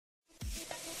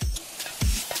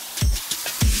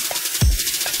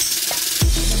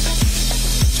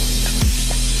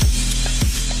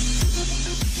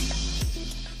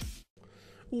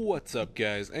What's up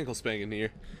guys, Anklespankin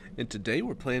here, and today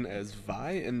we're playing as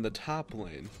Vi in the top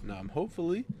lane. Now I'm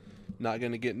hopefully not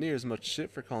going to get near as much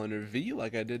shit for calling her V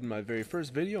like I did in my very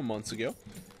first video months ago,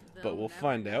 but we'll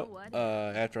find out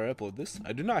after I upload this.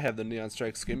 I do not have the Neon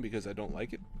Strike skin because I don't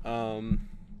like it. I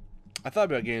thought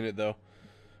about getting it though,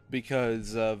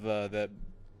 because of that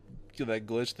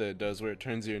glitch that it does where it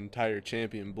turns your entire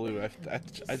champion blue. I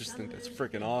just think that's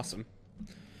freaking awesome.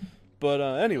 But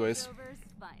anyways,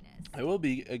 I will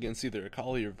be against either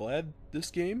Akali or Vlad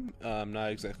this game. I'm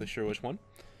not exactly sure which one.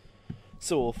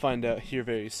 So we'll find out here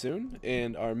very soon.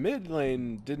 And our mid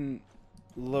lane didn't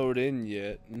load in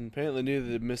yet. And apparently neither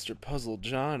did Mr. Puzzle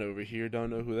John over here.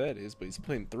 Don't know who that is, but he's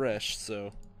playing Thresh.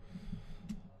 So,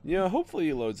 yeah, hopefully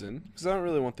he loads in. Because I don't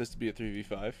really want this to be a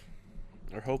 3v5.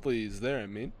 Or hopefully he's there, I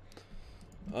mean.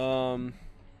 And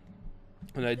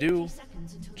I do,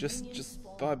 just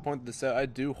thought I'd point this out, I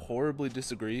do horribly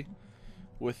disagree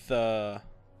with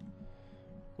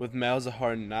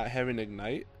Malzahar not having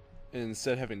Ignite and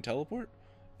instead having Teleport.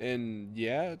 And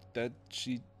yeah, that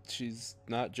she's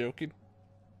not joking.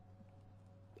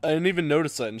 I didn't even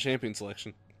notice that in champion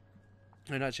selection.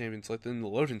 Or not champion select, in the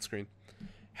loading screen.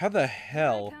 How the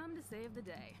hell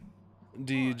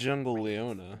do you jungle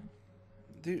Leona?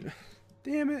 Dude,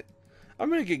 damn it. I'm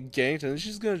gonna get ganked and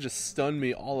she's gonna just stun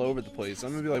me all over the place.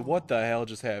 I'm gonna be like, what the hell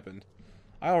just happened?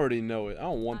 I already know it. I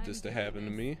don't want this to happen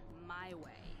to me.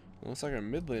 Looks like our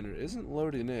mid laner isn't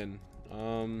loading in.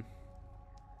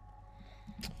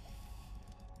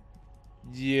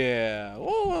 Yeah.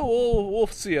 We'll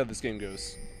see how this game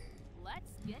goes.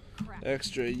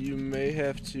 Extra, you may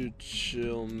have to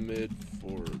chill mid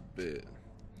for a bit.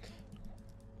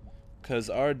 Cause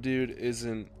our dude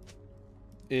isn't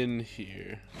in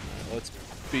here. Right, let's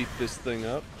beat this thing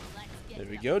up. There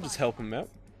we go, just help him out.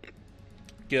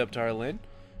 Get up to our lane.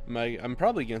 I'm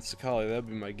probably against Akali, that'd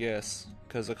be my guess.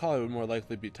 Because Akali would more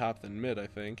likely be top than mid, I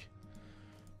think.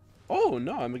 Oh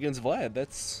no, I'm against Vlad.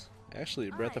 That's actually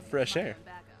a breath of fresh air.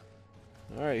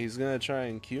 Alright, he's gonna try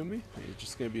and Q me. He's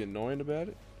just gonna be annoying about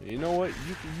it. You know what?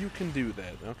 You can do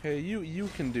that, okay? You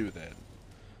can do that.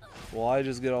 Well, I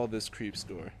just get all this creep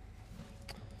score.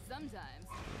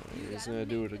 He's gonna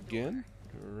do it again.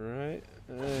 Right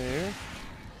there.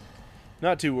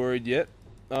 Not too worried yet.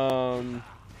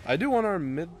 I do want our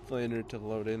mid laner to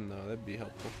load in though. That'd be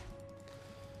helpful.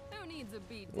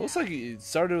 It looks like he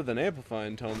started with an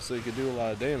amplifying tome, so he could do a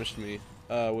lot of damage to me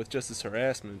with just his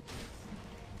harassment.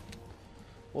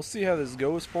 We'll see how this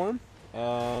goes for him.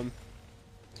 I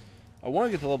want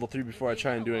to get to level 3 before I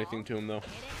try and do anything to him though.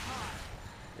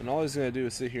 And all he's gonna do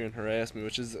is sit here and harass me,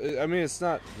 which is, I mean, it's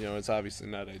not, you know, it's obviously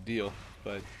not ideal,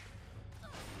 but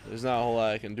there's not a whole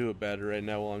lot I can do about it right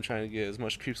now while I'm trying to get as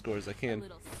much creep score as I can.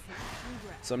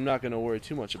 So I'm not gonna worry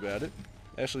too much about it.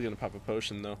 Actually gonna pop a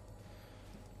potion though,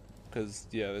 because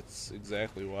yeah, that's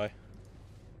exactly why.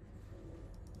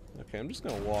 Okay, I'm just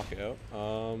gonna walk out.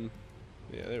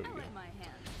 Yeah, there we go.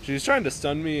 She's trying to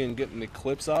stun me and get an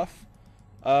eclipse off.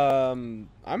 I'm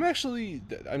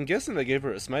guessing they gave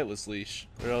her a smiteless leash,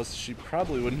 or else she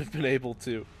probably wouldn't have been able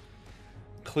to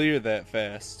clear that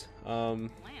fast. I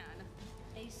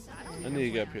need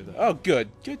to get up here though. Oh, good.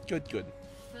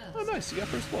 Oh, nice, you got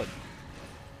first blood.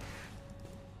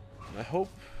 I hope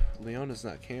Leona's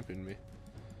not camping me.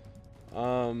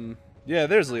 Yeah,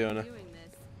 there's Leona.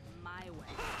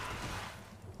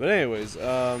 But anyways,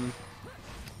 our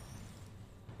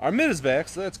mid is back,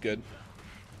 so that's good.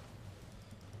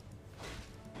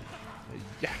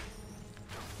 Yeah.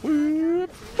 Boom,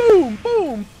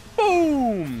 boom,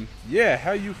 boom. Yeah,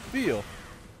 how you feel?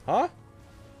 Huh?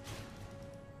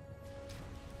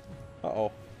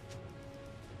 Uh-oh.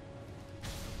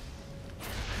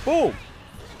 Boom.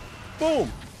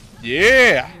 Boom.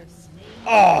 Yeah.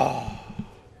 Oh.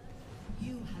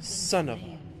 Son of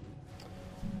a.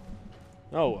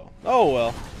 Oh well. Oh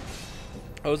well.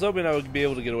 I was hoping I would be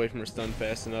able to get away from her stun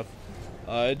fast enough.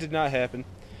 It did not happen.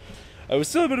 I was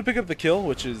still able to pick up the kill,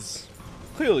 which is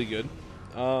clearly good.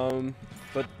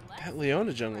 But that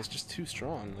Leona jungle is just too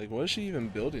strong. Like, what is she even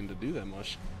building to do that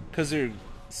much? Because her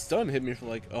stun hit me for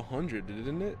like 100,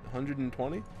 didn't it?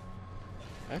 120?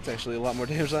 That's actually a lot more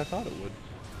damage than I thought it would.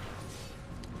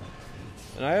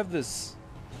 And I have this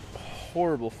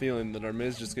horrible feeling that our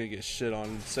mid's just gonna get shit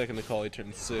on the second Akali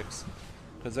turns 6.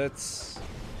 Because that's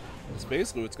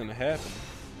basically what's gonna happen.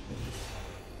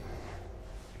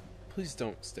 Please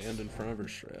don't stand in front of her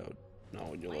shroud. Not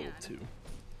when you're level 2.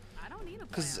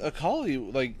 Because Akali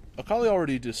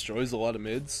already destroys a lot of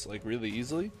mids, like, really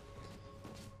easily.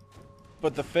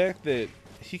 But the fact that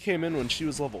he came in when she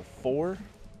was level 4,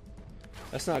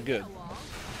 that's not good.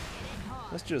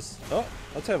 Let's just... Oh,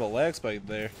 let's have a lag spike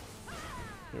there.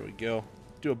 There we go.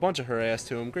 Do a bunch of harass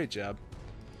to him. Great job.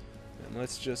 And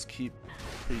let's just keep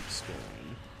creeps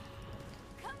going.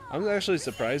 I'm actually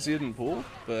surprised he didn't pull,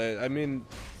 but I mean,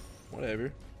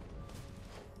 whatever.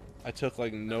 I took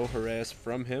like no harass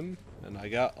from him, and I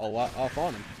got a lot off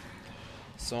on him.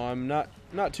 So I'm not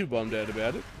too bummed out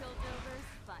about it.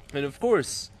 And of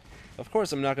course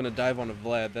I'm not gonna dive on a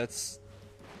Vlad. That's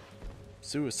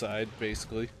suicide,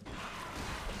 basically.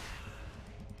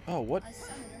 Oh, what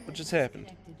just happened?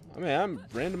 I mean, I'm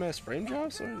random ass frame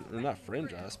drops, or not frame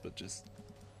drops, but just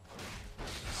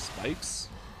spikes.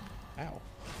 Ow,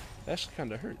 that actually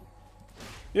kind of hurt.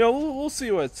 You know, we'll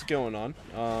see what's going on.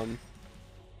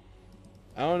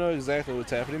 I don't know exactly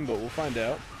what's happening, but we'll find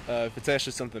out if it's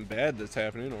actually something bad that's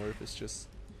happening, or if it's just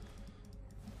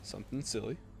something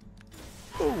silly.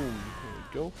 Boom! There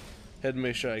we go. Had to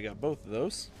make sure I got both of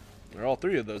those, or all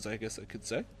three of those, I guess I could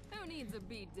say. Who needs a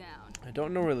beat down? I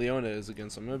don't know where Leona is again,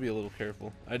 so I'm gonna be a little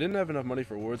careful. I didn't have enough money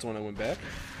for wards when I went back,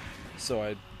 so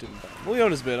I didn't buy them.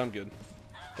 Leona's bid, I'm good.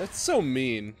 That's so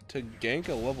mean to gank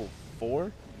a level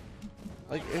 4.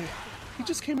 Like, he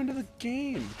just came into the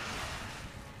game.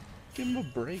 Give him a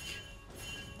break.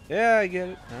 Yeah, I get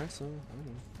it. Alright, so,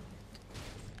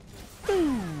 I don't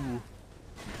know.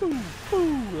 Boo! Boo!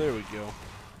 Boo! There we go.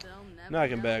 Now I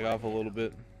can back off a little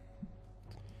bit.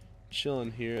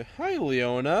 Chilling here. Hi,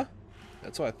 Leona!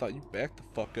 That's why I thought you backed the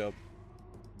fuck up.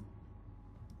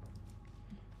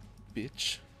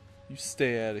 Bitch. You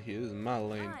stay out of here. This is my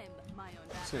lane.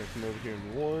 Just gonna come over here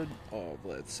and ward. Oh,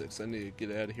 Vlad 6. I need to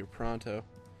get out of here pronto.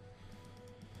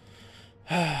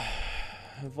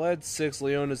 Vlad 6,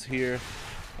 Leona's here.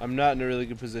 I'm not in a really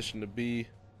good position to be.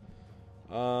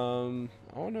 I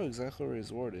don't know exactly where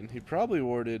he's warding. He probably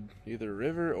warded either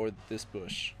river or this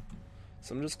bush.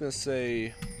 So I'm just gonna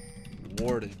say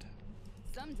warded.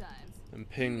 And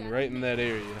ping right in that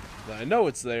area. I know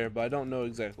it's there, but I don't know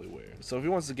exactly where. So if he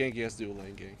wants to gank, he has to do a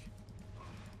lane gank.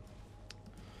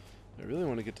 I really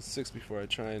want to get to 6 before I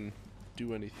try and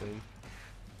do anything.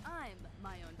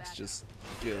 Let's just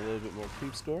get a little bit more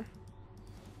creep score.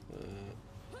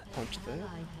 Punch that.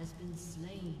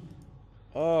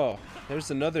 Oh,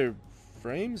 there's another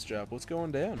frames drop. What's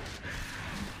going down?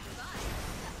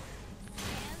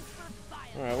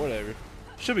 Alright, whatever.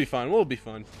 Should be fine. We'll be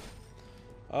fine.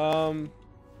 I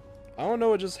don't know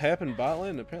what just happened bot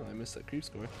lane. Apparently I missed that creep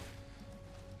score.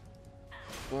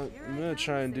 But I'm gonna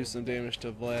try and do some damage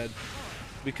to Vlad,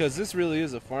 because this really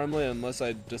is a farm lane unless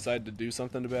I decide to do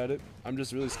something about it. I'm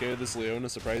just really scared of this Leona,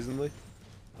 surprisingly.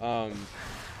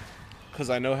 Because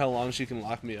I know how long she can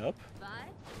lock me up.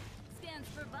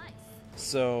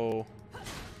 So,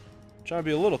 trying to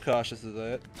be a little cautious of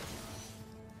that.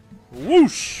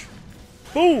 Whoosh!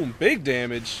 Boom! Big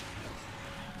damage.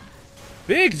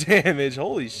 Big damage!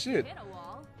 Holy shit.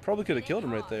 Probably could have killed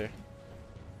him right there.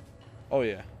 Oh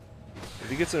yeah. If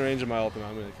he gets in range of my ultimate,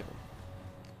 I'm gonna kill him.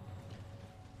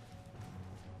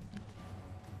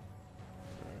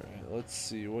 Alright, let's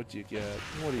see. What do you got?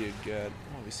 What do you got?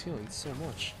 Oh, he's healing so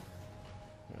much.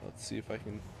 Alright, let's see if I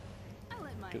can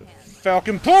get a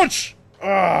Falcon Punch!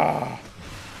 Ah!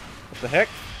 What the heck?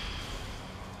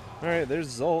 Alright, there's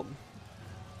Zolt.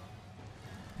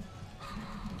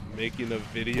 Making a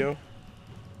video.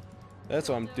 That's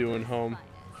what I'm doing home.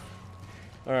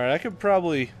 Alright, I could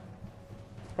probably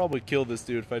kill this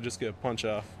dude if I just get a punch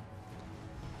off.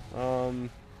 Oh,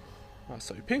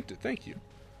 so he pinked it, thank you.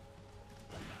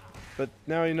 But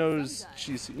now he knows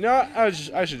she's... No, I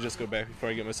should just go back before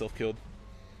I get myself killed.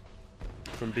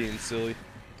 From being silly.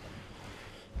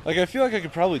 Like, I feel like I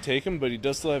could probably take him, but he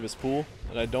does still have his pool,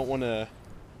 and I don't want to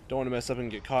mess up and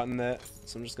get caught in that.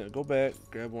 So I'm just gonna go back,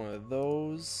 grab one of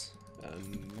those,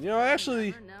 and you know,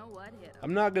 actually,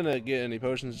 I'm not gonna get any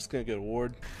potions. Just gonna get a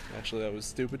ward. Actually, that was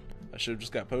stupid. I should have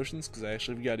just got potions because I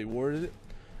actually got warded it.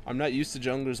 I'm not used to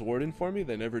junglers warding for me.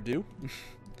 They never do.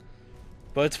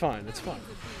 But it's fine. It's fine.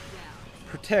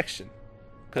 Protection,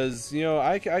 because you know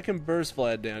I can burst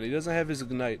Vlad down. He doesn't have his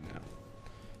ignite now,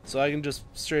 so I can just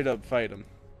straight up fight him.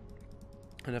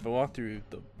 And if I walk through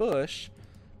the bush,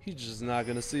 he's just not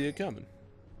gonna see it coming.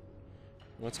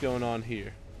 What's going on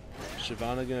here?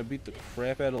 Shyvana gonna beat the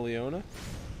crap out of Leona?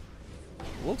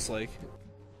 Looks like.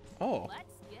 Oh,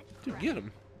 dude, get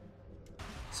him.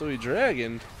 So he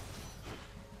dragoned.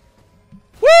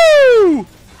 Woo!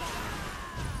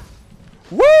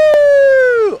 Woo!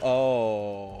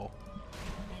 Oh.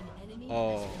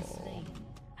 Oh.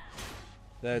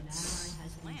 That's.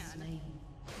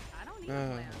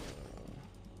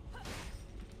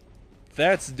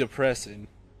 That's depressing.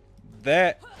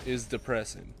 That is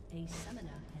depressing.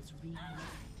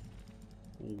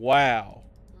 Wow.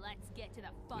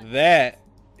 That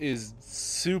is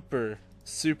super,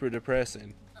 super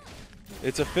depressing.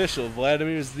 It's official.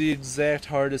 Vladimir's the exact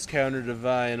hardest counter to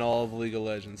Vi in all of League of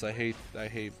Legends. I hate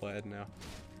Vlad now.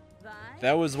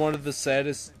 That was one of the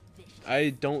saddest. I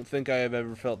don't think I have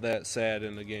ever felt that sad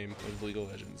in a game of League of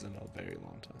Legends in a very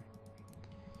long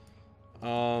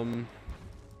time.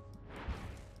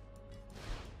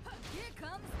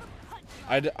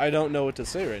 I don't know what to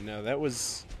say right now. That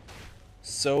was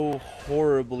so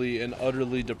horribly and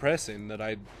utterly depressing that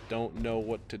I don't know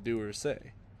what to do or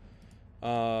say.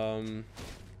 I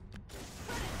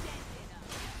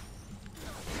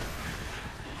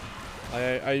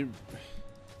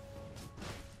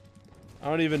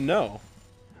don't even know.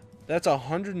 That's a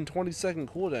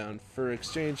 120-second cooldown for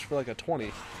exchange for like a 20,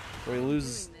 where he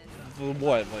loses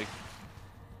what, like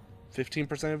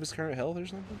 15% of his current health or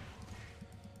something.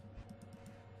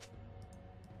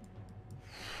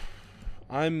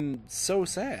 I'm so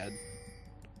sad.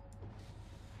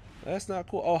 That's not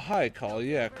cool. Oh, hi, Call.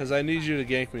 Yeah, because I need you to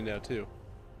gank me now, too.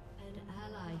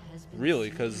 Really,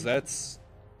 because that's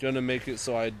gonna make it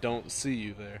so I don't see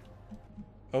you there.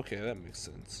 Okay, that makes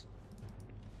sense.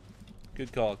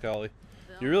 Good call, Kali.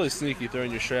 You're really sneaky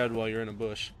throwing your shroud while you're in a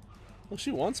bush. Well,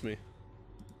 she wants me.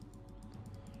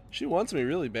 She wants me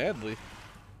really badly.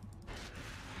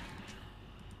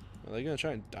 Are they gonna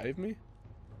try and dive me?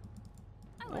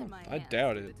 Oh, I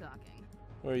doubt it.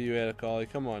 Where are you at, Akali?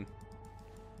 Come on.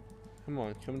 Come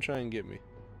on, come try and get me.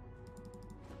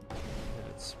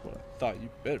 That's what I thought. You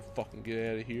better fucking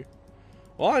get out of here.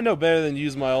 Well, I know better than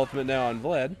use my ultimate now on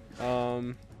Vlad.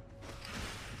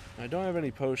 I don't have any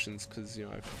potions because, you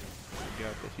know, I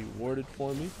forgot that he warded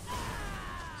for me.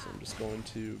 So I'm just going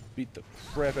to beat the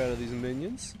crap out of these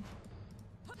minions.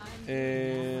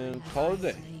 And call it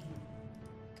a day.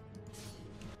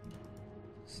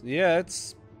 So, yeah,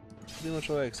 that's pretty much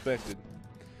what I expected.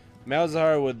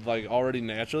 Malzahar would like already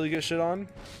naturally get shit on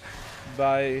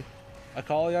by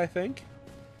Akali, I think.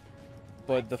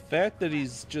 But the fact that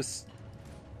he's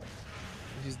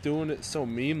doing it so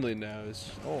meanly now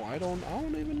is I don't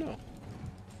even know.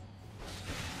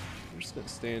 I'm just gonna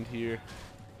stand here.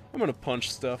 I'm gonna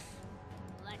punch stuff.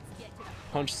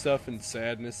 Punch stuff in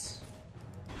sadness.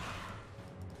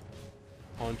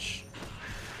 Punch.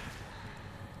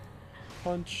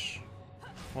 Punch.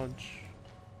 Punch.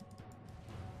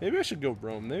 Maybe I should go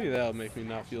roam. Maybe that'll make me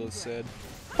not feel as sad.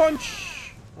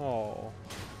 Punch! Oh.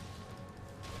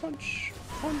 Punch.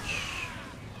 Punch.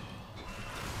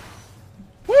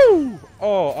 Woo!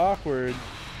 Oh, awkward.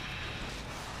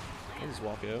 I'll just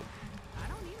walk out.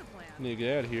 I need to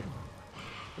get out of here.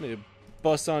 I need to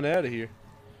bust on out of here.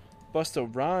 Bust a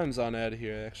rhymes on out of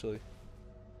here, actually.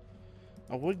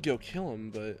 I would go kill him,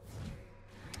 but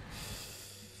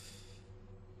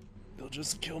they'll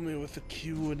just kill me with a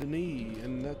Q and an E,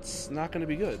 and that's not gonna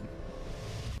be good.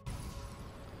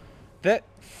 That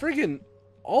friggin'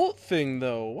 ult thing,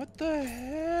 though, what the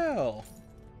hell?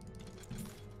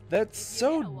 That's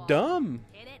so dumb.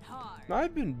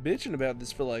 I've been bitching about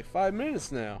this for like 5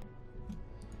 minutes now.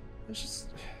 It's just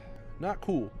not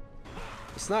cool.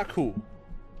 It's not cool.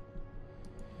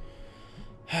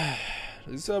 Does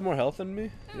he still have more health than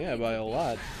me? Yeah, by a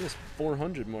lot. He has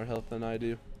 400 more health than I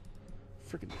do.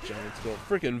 Freaking giant skull.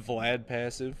 Freaking Vlad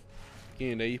passive.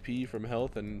 Getting AP from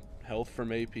health and health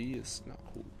from AP is not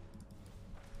cool.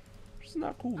 It's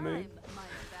not cool, man.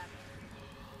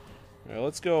 Alright,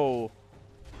 let's go.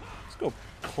 Let's go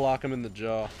clock him in the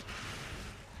jaw.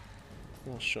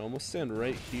 I'll show him. We'll stand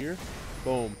right here.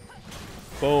 Boom.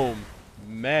 Boom.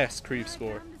 Mass creep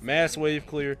score. Mass wave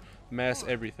clear. Mass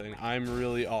everything. I'm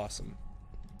really awesome.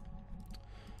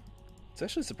 It's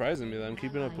actually surprising me that I'm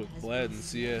keeping up with Vlad and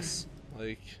CS.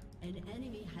 Like,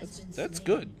 that's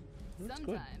good. That's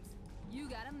good.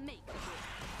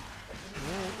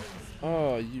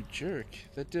 Oh, you jerk.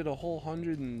 That did a whole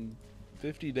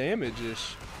 150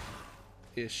 damage-ish.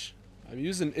 Ish. I'm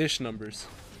using ish numbers.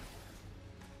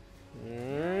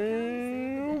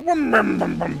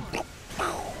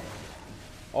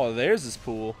 Oh, there's his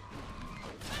pool.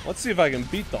 Let's see if I can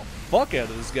beat the fuck out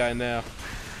of this guy now.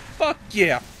 Fuck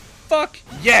yeah! Fuck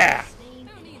yeah!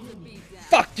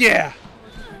 Fuck yeah!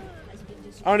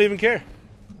 I don't even care.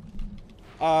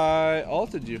 I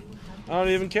ulted you. I don't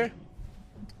even care.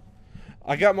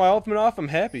 I got my ultimate off, I'm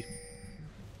happy.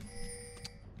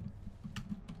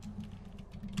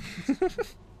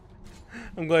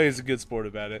 I'm glad he's a good sport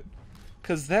about it.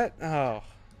 Cause that, oh.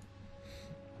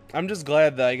 I'm just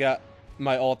glad that I got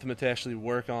my ultimate to actually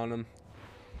work on him.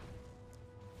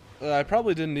 I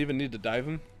probably didn't even need to dive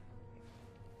him.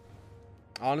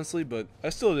 Honestly, but I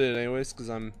still did it anyways, cause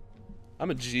I'm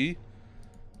a G.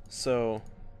 So,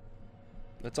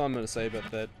 that's all I'm gonna say about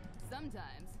that.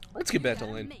 Let's get back to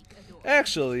lane.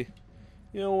 Actually,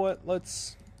 you know what?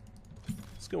 Let's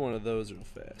get one of those real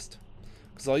fast,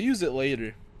 because I'll use it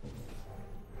later.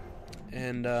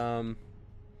 And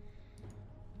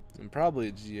probably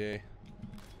a GA.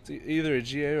 It's either a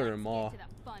GA or a Maw.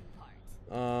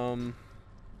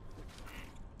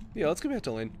 Yeah, let's get back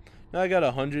to lane. Now I got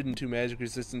 102 magic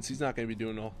resistance. He's not gonna be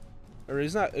doing all, or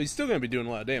he's still gonna be doing a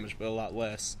lot of damage, but a lot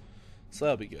less. So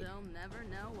that'll be good. They'll never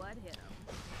know what hit him.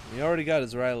 He already got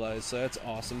his Rylai's, so that's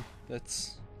awesome.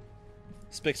 That's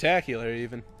spectacular,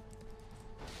 even.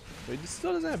 But he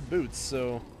still doesn't have boots,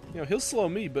 so you know he'll slow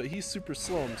me, but he's super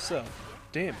slow himself.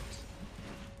 Damn it!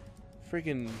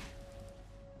 Freaking.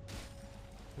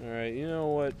 All right, you know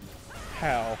what?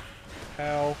 Pow,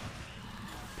 pow,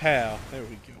 pow. There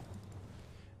we go.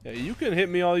 Yeah, you can hit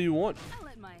me all you want.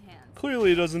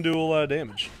 Clearly, it doesn't do a lot of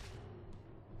damage.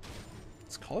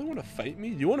 Does Collie want to fight me?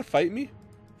 You want to fight me?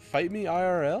 Fight me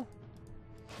IRL?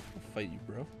 I'll fight you,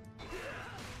 bro.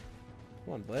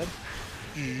 Come on, Vlad.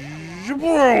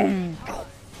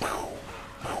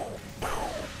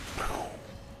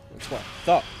 That's what I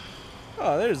thought.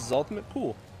 Oh, there's his ultimate.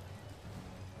 Cool.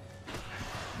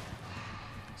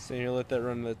 Stay here, let that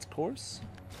run its course.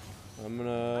 I'm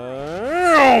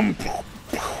gonna.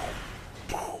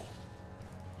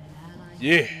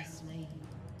 Yeah.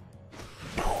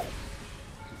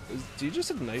 Do you just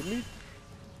ignite me?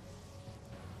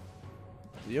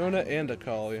 Leona and a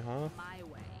Collie, huh?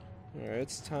 Alright,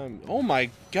 it's time. Oh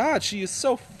my god, she is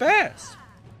so fast!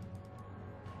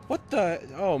 What the?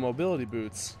 Oh, mobility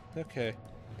boots. Okay.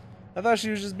 I thought she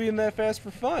was just being that fast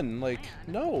for fun. Like,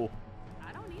 no.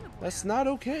 That's not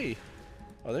okay.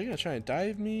 Oh, they're gonna try and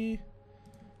dive me?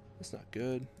 That's not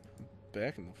good. I'm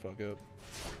backing the fuck up.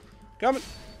 Coming!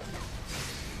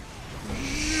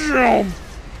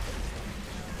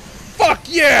 Fuck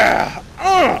yeah!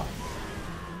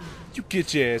 You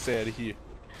get your ass out of here.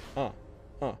 You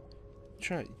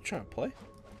trying to play?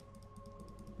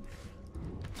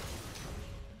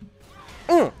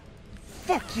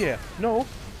 Fuck yeah! No.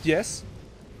 Yes.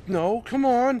 No. Come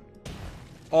on.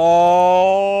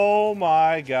 Oh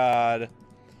my god.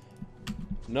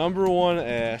 Number 1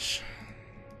 Ash.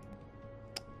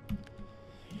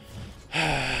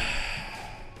 Alright,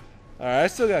 I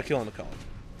still got a kill on the Collie.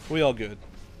 We all good.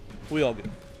 We all good.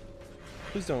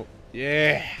 Please don't.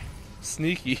 Yeah!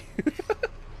 Sneaky.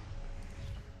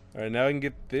 Alright, now I can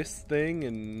get this thing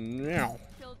and.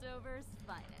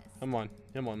 Come on.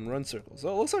 Come on, run circles.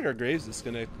 Oh, it looks like our Graves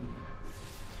disconnected.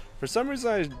 For some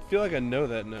reason, I feel like I know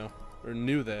that now. Or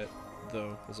knew that,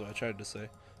 though, is what I tried to say.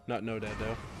 Not know that,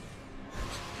 though.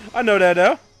 I know that,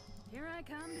 though!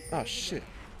 Oh, shit.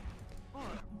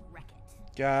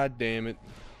 God damn it.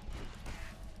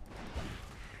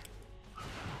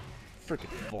 Frickin'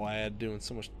 Vlad doing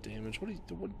so much damage. What are you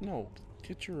doing? No,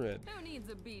 get your red. Who needs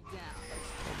a beat down?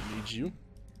 I need you.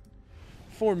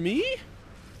 For me?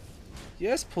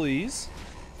 Yes, please.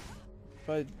 If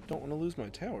I don't want to lose my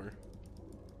tower.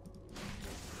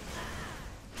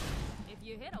 If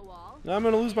you hit a wall, now I'm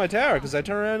gonna lose my tower because I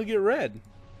turn around to get red.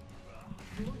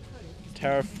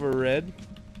 Tower for red.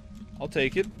 I'll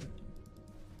take it.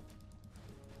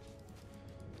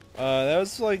 That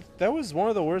was one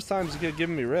of the worst times you could have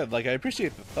given me red. Like, I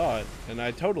appreciate the thought, and I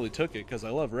totally took it because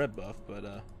I love red buff, but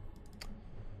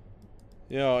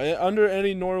you know, under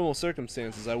any normal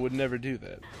circumstances, I would never do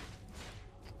that.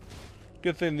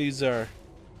 Good thing these are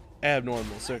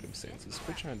abnormal circumstances.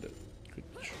 Quit trying to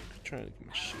give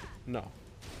me shit. No.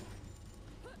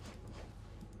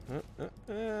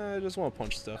 I just want to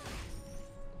punch stuff.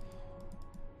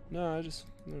 No, I just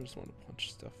want to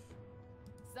punch stuff.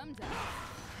 sometimes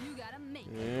you gotta make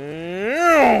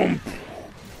it.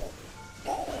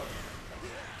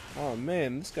 Oh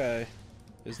man, this guy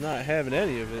is not having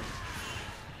any of it.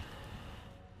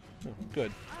 Oh,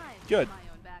 good. Good.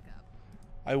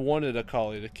 I wanted a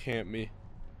Collie to camp me,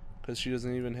 because she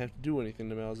doesn't even have to do anything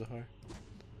to Malzahar.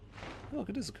 Oh, look,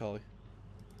 it is a Collie.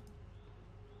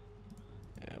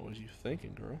 Yeah, what are you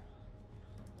thinking, girl?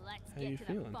 How you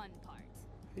feeling? How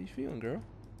you feeling, girl?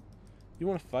 You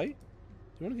want to fight?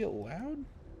 You want to get loud?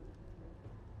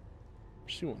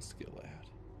 She wants to get loud.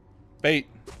 Bait!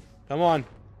 Come on!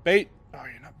 Bait! Oh,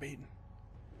 you're not baiting.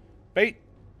 Bait!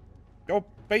 Go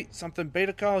bait something, bait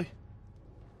a Collie.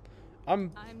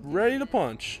 I'm ready to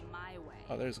punch.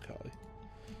 Oh, there's a Collie.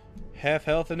 Half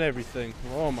health and everything.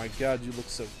 Oh my god, you look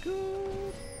so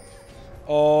good.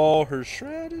 Oh, her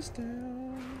shroud is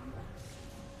down.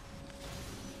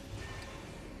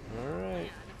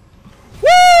 Alright.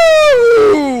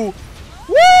 Woo!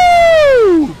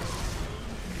 Woo!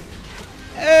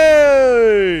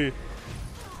 Hey!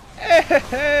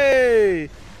 Hey!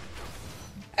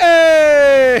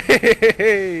 Hey!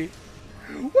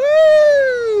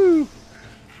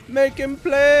 making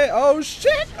play. Oh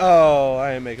shit! Oh,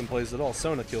 I ain't making plays at all.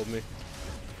 Sona killed me.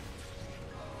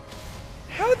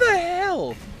 How the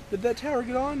hell did that tower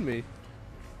get on me?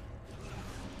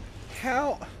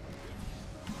 How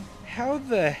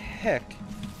the heck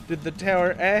did the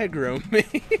tower aggro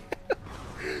me?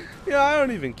 Yeah, I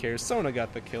don't even care. Sona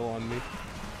got the kill on me.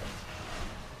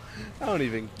 I don't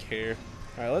even care.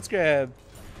 Alright, let's grab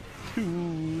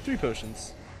 3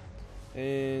 potions.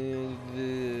 And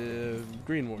the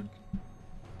green ward.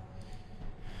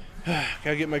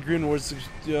 Gotta get my green wards.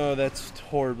 Oh, that's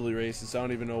horribly racist. I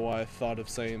don't even know why I thought of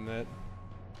saying that.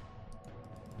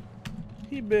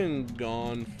 He been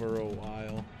gone for a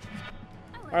while.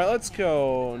 Alright, let's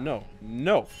go. No.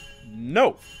 No.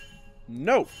 No.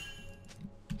 No.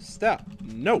 Stop.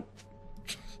 No.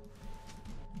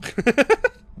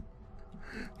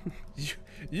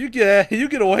 You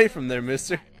get away from there,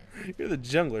 mister. You're the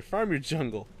jungler. Farm your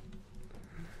jungle.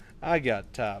 I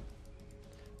got top.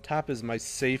 Top is my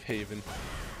safe haven.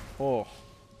 Oh.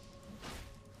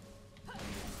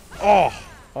 Oh.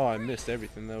 Oh, I missed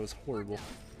everything. That was horrible.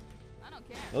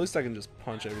 At least I can just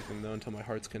punch everything though until my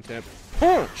heart's content.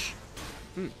 Punch.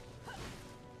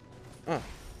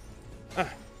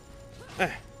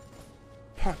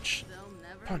 Punch.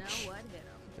 Punch.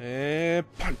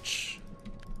 And punch.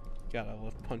 God, I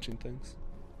love punching things.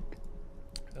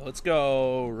 Let's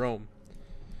go, Rome.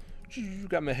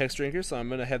 Got my Hex Drinker, so I'm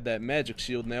gonna have that magic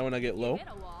shield now when I get low.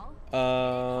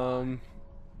 A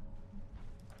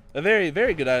very,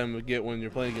 very good item to get when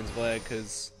you're playing against Vlad,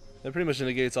 because that pretty much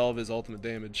negates all of his ultimate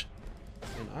damage.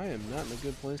 And I am not in a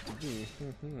good place to be.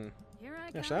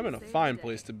 Actually, I'm in a fine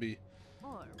place to be.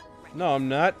 No, I'm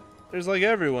not. There's like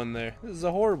everyone there. This is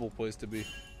a horrible place to be.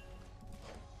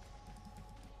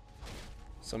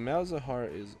 So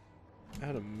Malzahar is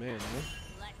out of mana.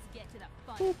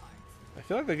 I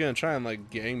feel like they're gonna try and like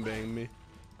gangbang me,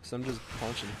 cause I'm just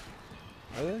punching.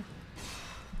 Are they?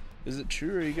 Is it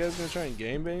true? Are you guys gonna try and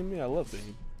gangbang me? I love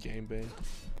being gangbanged.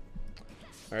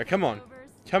 All right, come on,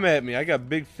 come at me. I got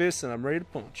big fists and I'm ready to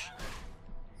punch.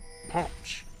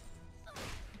 Punch.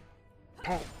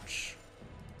 Punch.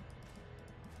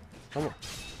 Come on.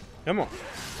 Come on.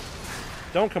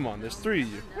 Don't come on. There's 3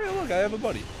 of you. Hey, look, I have a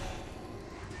buddy.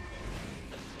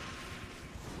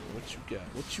 What you got?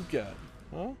 What you got?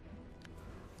 Huh?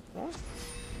 Huh?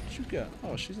 What you got?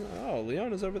 Oh, she's not. Oh,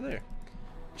 Leona's over there.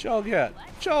 What y'all got?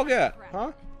 What y'all got?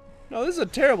 Huh? No, this is a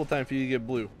terrible time for you to get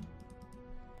blue.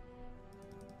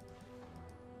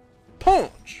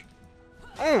 Punch!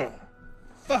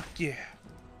 Fuck yeah!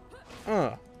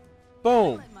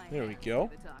 Boom! There we go.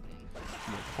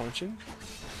 More punching.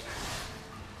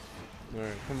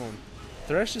 Alright, come on.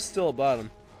 Thresh is still at bottom.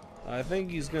 I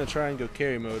think he's gonna try and go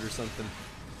carry mode or something.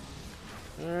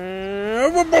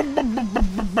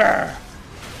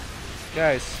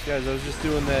 Guys, I was just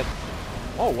doing that.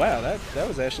 Oh wow, that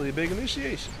was actually a big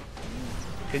initiation.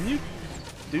 Can you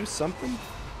do something?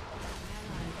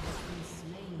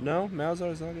 No,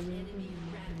 Malzahar's not gonna do anything.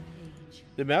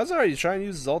 Did Malzahar, you try and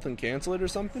use his ult and cancel it or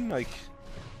something? Like,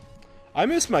 I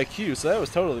missed my Q, so that was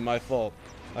totally my fault.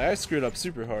 Like, I screwed up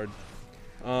super hard.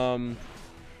 I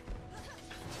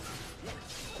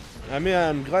mean,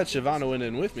 I'm glad Shyvana went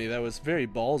in with me. That was very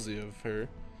ballsy of her.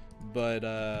 But,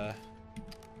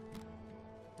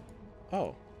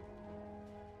 oh.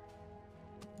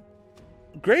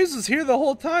 Graves was here the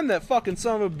whole time, that fucking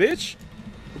son of a bitch.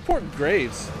 Report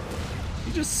Graves.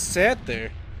 He just sat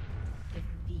there.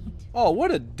 Oh,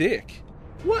 what a dick.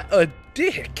 What a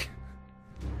dick.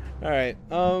 Alright,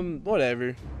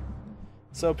 whatever.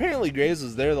 So apparently Graves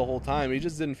was there the whole time. He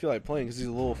just didn't feel like playing because he's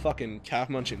a little fucking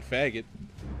calf-munching faggot.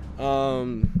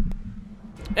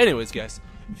 Anyways, guys,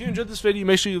 if you enjoyed this video,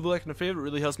 make sure you leave a like and a favorite. It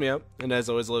really helps me out. And as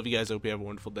always, I love you guys. I hope you have a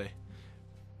wonderful day.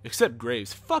 Except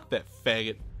Graves. Fuck that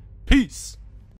faggot. Peace.